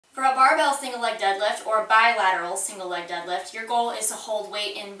For a barbell single leg deadlift or a bilateral single leg deadlift, your goal is to hold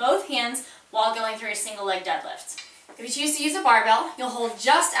weight in both hands while going through a single leg deadlift. If you choose to use a barbell, you'll hold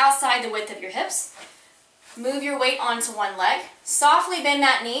just outside the width of your hips. Move your weight onto one leg. Softly bend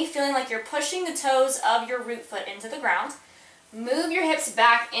that knee, feeling like you're pushing the toes of your root foot into the ground. Move your hips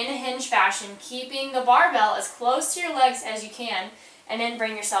back in a hinge fashion, keeping the barbell as close to your legs as you can, and then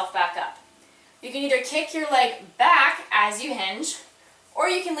bring yourself back up. You can either kick your leg back as you hinge, or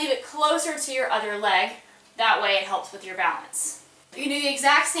you can leave it closer to your other leg. That way it helps with your balance. You can do the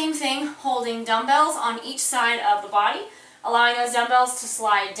exact same thing holding dumbbells on each side of the body, allowing those dumbbells to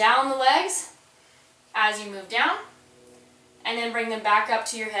slide down the legs as you move down, and then bring them back up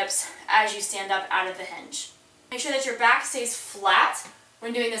to your hips as you stand up out of the hinge. Make sure that your back stays flat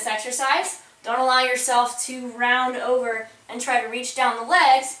when doing this exercise. Don't allow yourself to round over and try to reach down the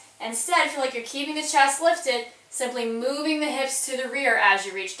legs. Instead, feel like you're keeping the chest lifted, simply moving the hips to the rear as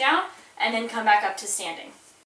you reach down, and then come back up to standing.